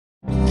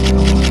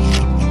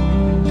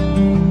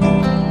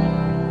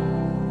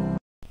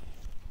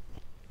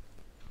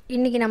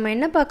இன்றைக்கி நம்ம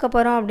என்ன பார்க்க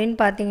போகிறோம் அப்படின்னு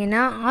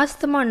பார்த்தீங்கன்னா,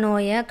 ஆஸ்துமா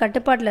நோயை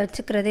கட்டுப்பாட்டில்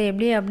வச்சுக்கிறது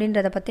எப்படி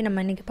அப்படின்றத பற்றி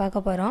நம்ம இன்றைக்கி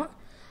பார்க்க போகிறோம்.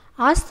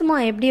 ஆஸ்துமா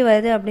எப்படி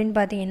வருது அப்படின்னு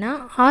பார்த்தீங்கன்னா,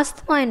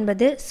 ஆஸ்துமா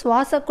என்பது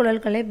சுவாச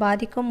குழல்களை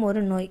பாதிக்கும்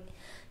ஒரு நோய்.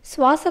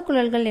 சுவாச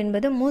குழல்கள்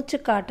என்பது மூச்சு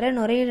காற்றை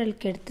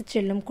நுரையீரலுக்கு எடுத்து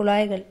செல்லும்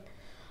குழாய்கள்.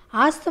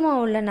 ஆஸ்துமா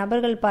உள்ள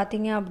நபர்கள்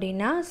பார்த்தீங்க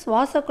அப்படின்னா,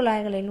 சுவாச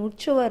குழாய்களின்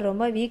உட்சுவர்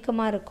ரொம்ப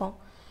வீக்கமாக இருக்கும்.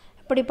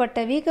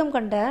 இப்படிப்பட்ட வீக்கம்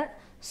கண்ட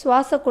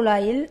சுவாச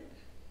குழாயில்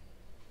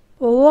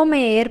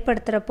ஒவ்வாமையை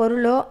ஏற்படுத்துகிற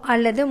பொருளோ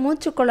அல்லது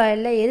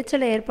மூச்சுக்குழாயில்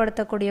எரிச்சலை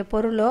ஏற்படுத்தக்கூடிய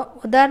பொருளோ,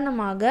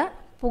 உதாரணமாக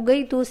புகை,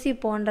 தூசி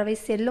போன்றவை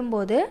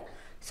செல்லும்போது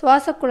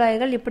சுவாச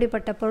குழாய்கள்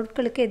இப்படிப்பட்ட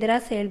பொருட்களுக்கு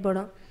எதிராக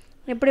செயல்படும்.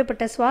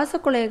 இப்படிப்பட்ட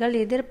சுவாச குழாய்கள்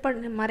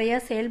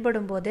எதிர்மறையாக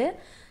செயல்படும் போது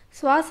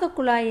சுவாச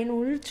குழாயின்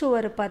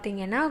உள்சுவர்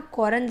பார்த்திங்கன்னா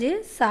குறைஞ்சி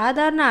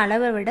சாதாரண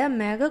அளவை விட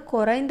மிக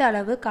குறைந்த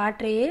அளவு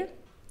காற்றையே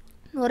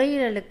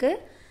நுரையீரலுக்கு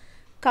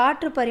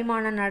காற்று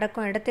பரிமாணம்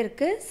நடக்கும்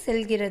இடத்திற்கு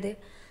செல்கிறது.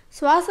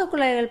 சுவாச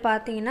குழாய்கள்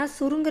பார்த்திங்கன்னா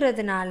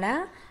சுருங்கிறதுனால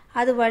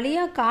அது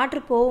வழியாக காற்று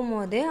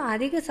போகும்போது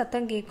அதிக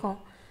சத்தம் கேட்கும்.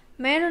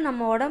 மேலும்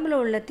நம்ம உடம்புல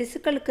உள்ள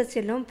திசுக்களுக்கு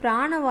செல்லும்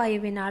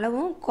பிராணவாயுவின்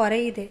அளவும்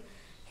குறையுது.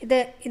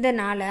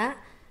 இதனால்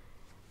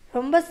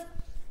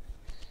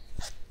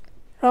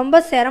ரொம்ப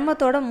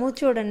சிரமத்தோட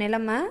மூச்சோட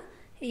நிலைமை,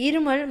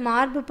 இருமல்,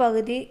 மார்பு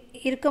பகுதி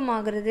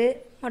இறுக்கமாகிறது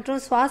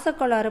மற்றும் சுவாச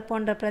கோளாறு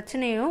போன்ற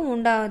பிரச்சனையும்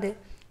உண்டாகுது.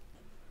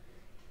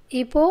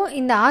 இப்போது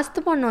இந்த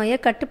ஆஸ்துமா நோயை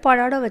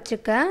கட்டுப்பாடோடு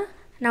வச்சுக்க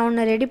நான்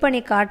ஒன்று ரெடி பண்ணி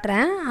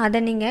காட்டுறேன். அதை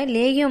நீங்கள்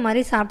லேகியம்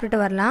மாதிரி சாப்பிட்டுட்டு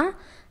வரலாம்.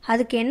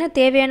 அதுக்கு என்ன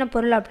தேவையான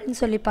பொருள் அப்படின்னு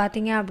சொல்லி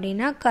பார்த்தீங்க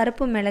அப்படின்னா,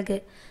 கருப்பு மிளகு.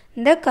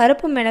 இந்த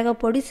கருப்பு மிளகை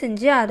பொடி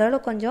செஞ்சு அதோட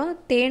கொஞ்சம்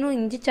தேனும்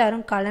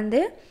இஞ்சிச்சாரும்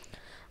கலந்து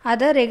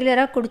அதை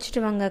ரெகுலராக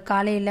குடிச்சிட்டு வாங்க.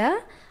 காலையில்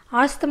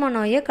ஆஸ்துமா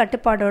நோயை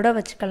கட்டுப்பாடோடு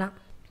வச்சுக்கலாம்.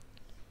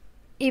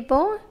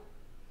 இப்போது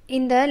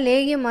இந்த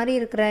லேகியம் மாதிரி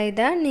இருக்கிற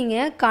இதை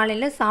நீங்கள்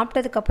காலையில்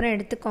சாப்பிட்டதுக்கப்புறம்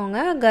எடுத்துக்கோங்க.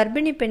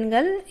 கர்ப்பிணி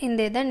பெண்கள்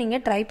இந்த இதை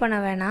நீங்கள் ட்ரை பண்ண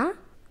வேணாம்.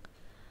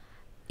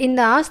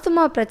 இந்த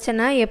ஆஸ்துமா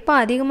பிரச்சனை எப்போ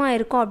அதிகமாக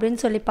இருக்கும் அப்படின்னு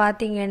சொல்லி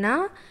பார்த்தீங்கன்னா,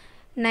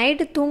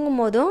 நைட்டு தூங்கும்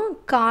போதும்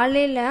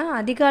காலையில்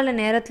அதிகாலை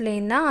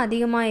நேரத்துலேயும் தான்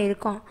அதிகமாக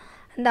இருக்கும்.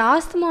 இந்த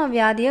ஆஸ்துமா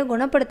வியாதியை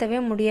குணப்படுத்தவே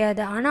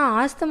முடியாது. ஆனால்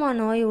ஆஸ்துமா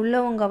நோய்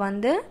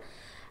உள்ளவங்க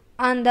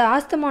அந்த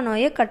ஆஸ்துமா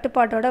நோயை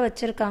கட்டுப்பாட்டோடு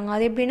வச்சுருக்காங்க.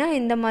 அது எப்படின்னா,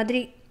 இந்த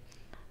மாதிரி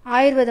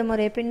ஆயுர்வேத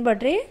முறையை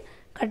பின்பற்றி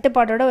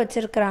கட்டுப்பாட்டோடு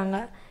வச்சுருக்குறாங்க.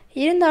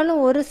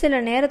 இருந்தாலும் ஒரு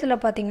சில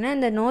நேரத்தில் பார்த்திங்கன்னா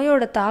இந்த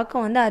நோயோட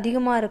தாக்கம்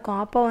அதிகமாக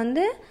இருக்கும். அப்போ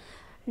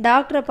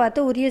டாக்டரை பார்த்து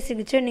உரிய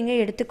சிகிச்சை நீங்கள்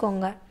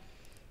எடுத்துக்கோங்க.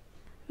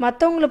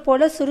 மற்றவங்கள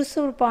போல்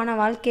சுறுசுறுப்பான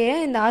வாழ்க்கையை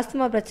இந்த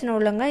ஆஸ்துமா பிரச்சனை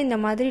உள்ளவங்க இந்த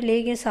மாதிரி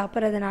லேகியம்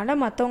சாப்பிட்றதுனால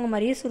மற்றவங்க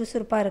மாதிரியே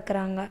சுறுசுறுப்பாக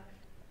இருக்கிறாங்க.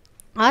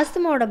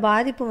 ஆஸ்துமாவோட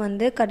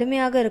பாதிப்பு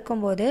கடுமையாக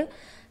இருக்கும்போது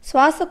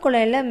சுவாச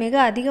குழாயில் மிக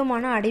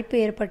அதிகமான அடைப்பு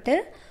ஏற்பட்டு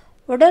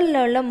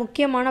உடலில் உள்ள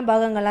முக்கியமான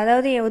பாகங்கள்,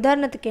 அதாவது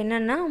உதாரணத்துக்கு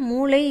என்னென்னா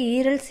மூளை,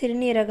 ஈரல்,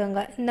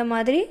 சிறுநீரகங்கள், இந்த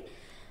மாதிரி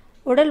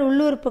உடல்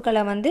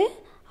உள்ளுறுப்புகளை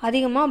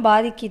அதிகமாக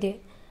பாதிக்குது.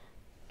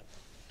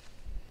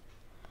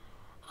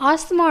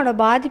 ஆஸ்துமாவோட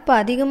பாதிப்பு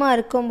அதிகமாக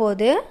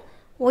இருக்கும்போது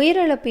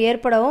உயிரிழப்பு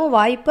ஏற்படவும்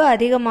வாய்ப்பு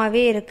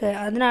அதிகமாகவே இருக்குது.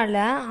 அதனால்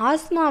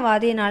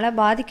ஆஸ்துமாவாதியினால்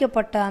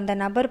பாதிக்கப்பட்ட அந்த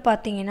நபர்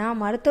பார்த்திங்கன்னா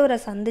மருத்துவரை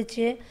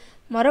சந்தித்து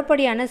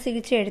முறைப்படியான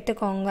சிகிச்சை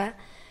எடுத்துக்கோங்க.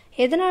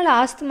 எதனால்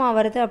ஆஸ்துமா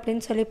வருது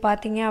அப்படின்னு சொல்லி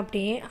பார்த்தீங்க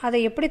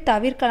அதை எப்படி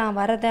தவிர்க்கலாம்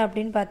வரது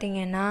அப்படின்னு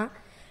பார்த்திங்கன்னா,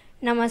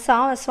 நம்ம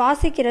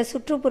சுவாசிக்கிற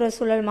சுற்றுப்புற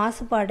சூழல்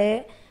மாசுபாடு,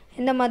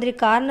 இந்த மாதிரி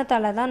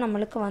காரணத்தால் தான்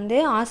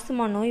நம்மளுக்கு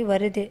ஆஸ்துமா நோய்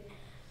வருது.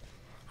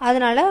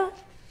 அதனால்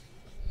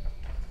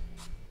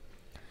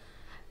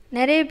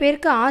நிறைய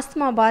பேருக்கு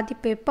ஆஸ்துமா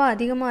பாதிப்பு எப்போ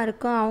அதிகமாக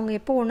இருக்கும், அவங்க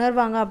எப்போ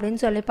உணர்வாங்க அப்படின்னு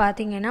சொல்லி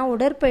பார்த்தீங்கன்னா,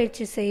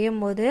 உடற்பயிற்சி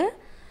செய்யும்போது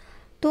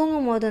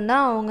தூங்கும் போதும்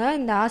தான் அவங்க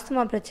இந்த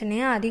ஆஸ்துமா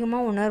பிரச்சனையை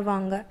அதிகமாக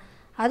உணர்வாங்க.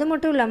 அது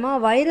மட்டும் இல்லாமல்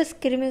வைரஸ்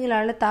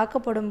கிருமிகளால்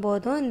தாக்கப்படும்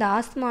போதும் இந்த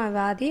ஆஸ்துமா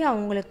வியாதி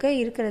அவங்களுக்கு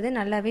இருக்கிறது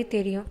நல்லாவே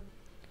தெரியும்.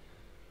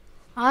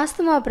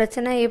 ஆஸ்துமா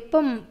பிரச்சனை எப்போ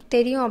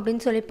தெரியும்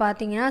அப்படின்னு சொல்லி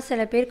பார்த்தீங்கன்னா,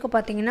 சில பேருக்கு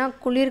பார்த்தீங்கன்னா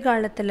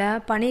குளிர்காலத்தில்,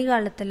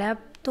 பனிகாலத்தில்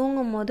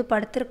தூங்கும் போது,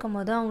 படுத்திருக்கும்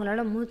போது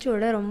அவங்களால மூச்சு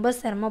விட ரொம்ப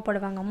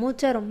சிரமப்படுவாங்க.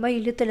 மூச்சை ரொம்ப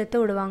இழுத்து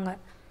விடுவாங்க.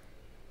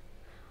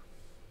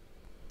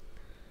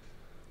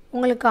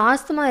 உங்களுக்கு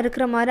ஆஸ்துமா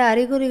இருக்கிற மாதிரி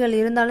அறிகுறிகள்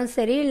இருந்தாலும்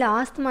சரி, இல்லை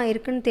ஆஸ்துமா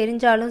இருக்குன்னு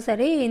தெரிஞ்சாலும்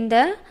சரி, இந்த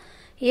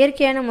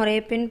இயற்கையான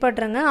முறையை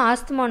பின்பற்றுங்க.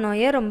 ஆஸ்துமா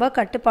நோயை ரொம்ப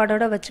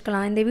கட்டுப்பாடோடு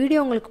வச்சுக்கலாம். இந்த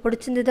வீடியோ உங்களுக்கு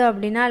பிடிச்சிருந்தது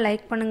அப்படின்னா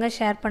லைக் பண்ணுங்கள்,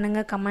 ஷேர்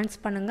பண்ணுங்கள்,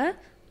 கமெண்ட்ஸ் பண்ணுங்கள்.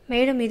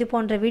 மேலும் இது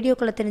போன்ற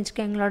வீடியோக்களை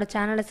தெரிஞ்சுக்க எங்களோட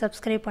சேனலை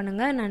சப்ஸ்கிரைப்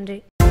பண்ணுங்கள். நன்றி.